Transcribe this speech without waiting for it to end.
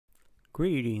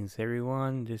Greetings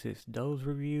everyone, this is Those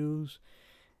Reviews,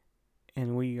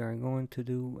 and we are going to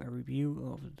do a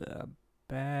review of the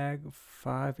bag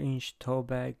 5-inch tote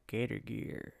bag Gator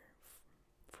gear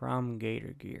from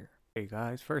Gator Gear. Hey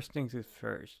guys, first things is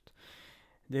first.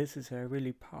 This is a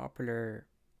really popular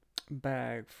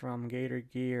bag from Gator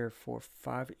Gear for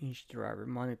 5-inch driver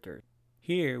monitors.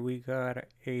 Here we got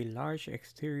a large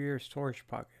exterior storage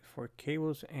pocket for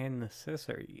cables and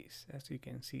accessories, as you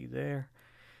can see there.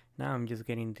 Now I'm just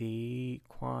getting the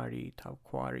top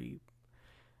quality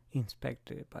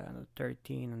inspected by on the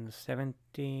 13 and the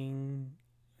 17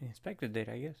 inspected date,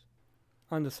 I guess.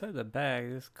 On the side of the bag,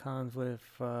 this comes with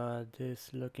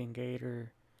this looking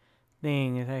Gator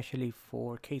thing. It's actually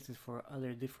for cases for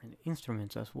other different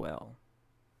instruments as well.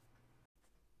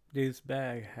 This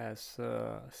bag has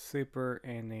a zipper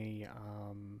and a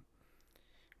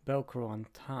Velcro on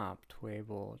top to be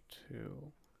able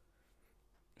to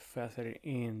fasten it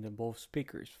in both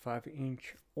speakers,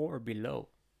 5-inch or below.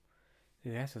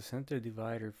 It has a center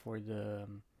divider for to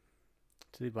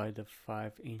divide the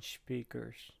 5-inch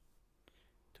speakers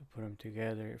to put them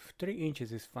together. 3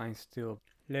 inches is fine still.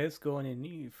 Let's go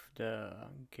underneath the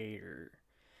Gator.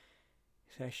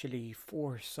 It's actually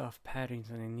 4 soft patterns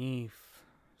underneath,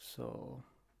 so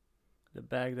the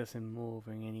bag doesn't move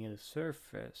on any of the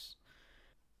surface.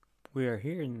 We are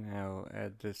here now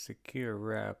at the secure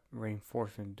wrap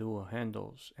reinforcement dual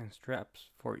handles and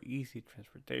straps for easy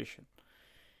transportation.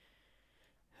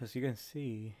 As you can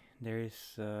see, there is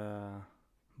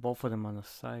both of them on the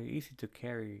side, easy to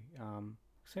carry,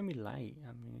 semi-light.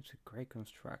 I mean, it's a great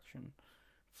construction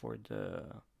for the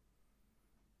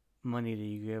money that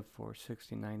you get for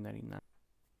 $69.99.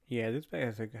 Yeah, this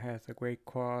bag has a great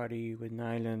quality with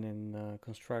nylon and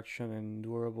construction and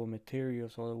durable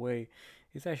materials all the way.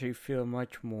 It's actually feel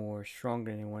much more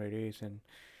stronger than what it is, and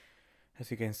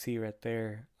as you can see right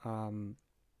there,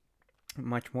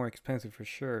 much more expensive for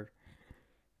sure.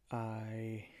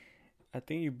 I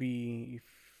think if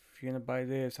you're gonna buy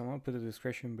this, I'm gonna put the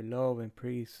description below, and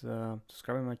please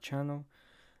subscribe to my channel,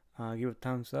 give a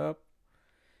thumbs up,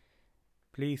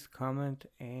 please comment,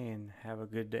 and have a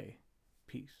good day.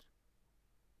 Peace.